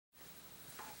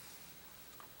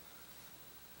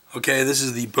Okay, this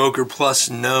is the Boker Plus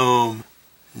Gnome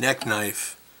neck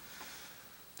knife.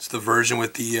 It's the version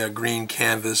with the green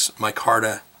canvas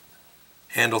micarta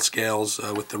handle scales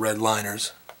with the red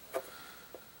liners.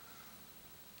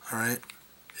 Alright,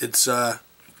 it's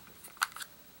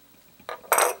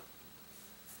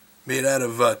made out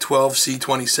of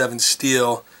 12C27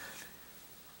 steel.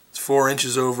 It's 4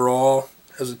 inches overall,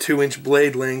 has a 2-inch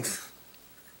blade length,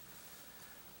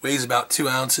 weighs about 2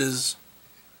 ounces,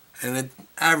 and it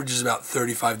averages about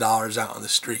 $35 out on the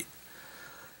street.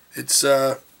 It's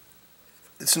an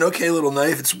okay little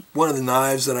knife. It's one of the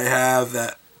knives that I have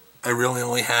that I really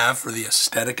only have for the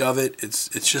aesthetic of it. It's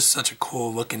just such a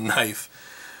cool looking knife,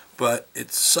 but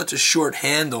it's such a short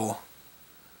handle.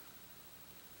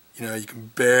 You know, you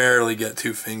can barely get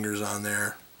 2 fingers on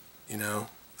there. You know,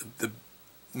 the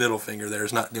middle finger there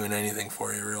is not doing anything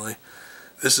for you really.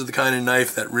 This is the kind of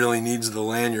knife that really needs the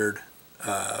lanyard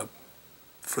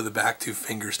for the back 2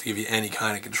 fingers to give you any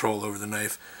kind of control over the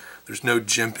knife. There's no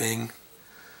jimping,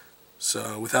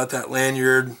 so without that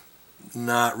lanyard,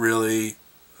 not really,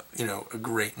 you know, a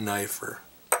great knife for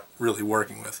really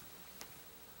working with.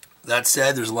 That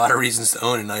said, there's a lot of reasons to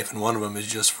own a knife, and one of them is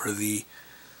just for the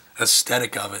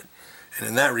aesthetic of it. And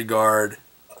in that regard,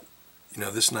 you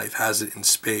know, this knife has it in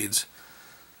spades.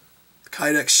 The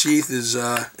Kydex sheath is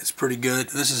pretty good.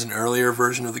 This is an earlier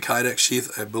version of the Kydex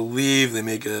sheath. I believe they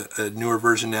make a newer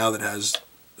version now that has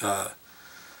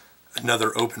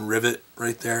another open rivet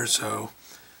right there. So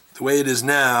the way it is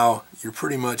now, you're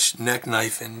pretty much neck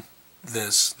knifing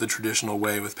this the traditional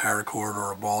way with paracord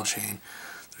or a ball chain.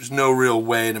 There's no real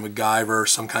way to MacGyver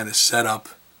some kind of setup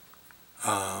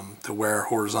to wear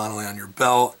horizontally on your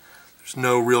belt. There's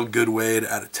no real good way to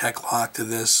add a tech lock to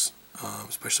this,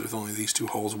 especially with only these 2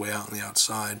 holes way out on the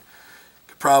outside.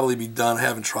 Could probably be done. I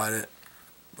haven't tried it,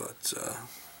 but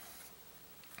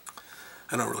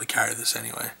I don't really carry this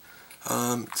anyway.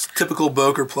 It's typical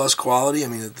Boker Plus quality. I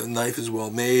mean, the knife is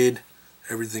well made,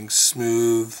 everything's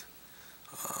smooth.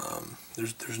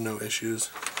 There's no issues.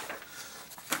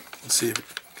 Let's see if we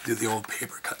can do the old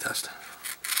paper cut test.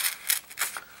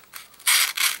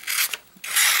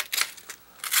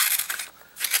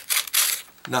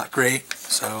 Not great,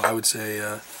 so I would say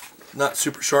not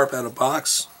super sharp out of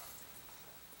box,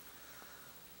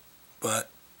 but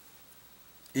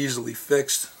easily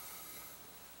fixed.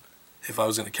 If I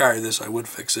was going to carry this, I would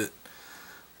fix it,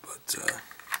 but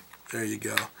there you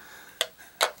go.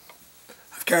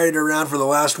 I've carried it around for the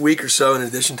last week or so in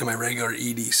addition to my regular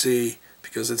EDC,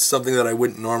 because it's something that I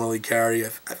wouldn't normally carry.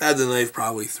 I've had the knife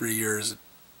probably 3 years.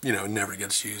 You know, it never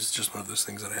gets used. It's just one of those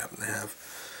things that I happen to have.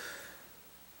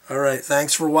 Alright,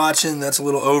 thanks for watching. That's a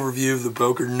little overview of the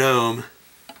Boker Gnome.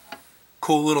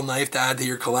 Cool little knife to add to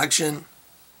your collection.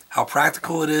 How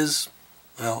practical it is,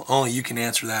 well, only you can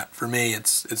answer that. For me,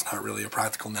 it's not really a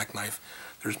practical neck knife.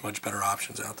 There's much better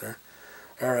options out there.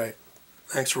 Alright,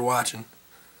 thanks for watching.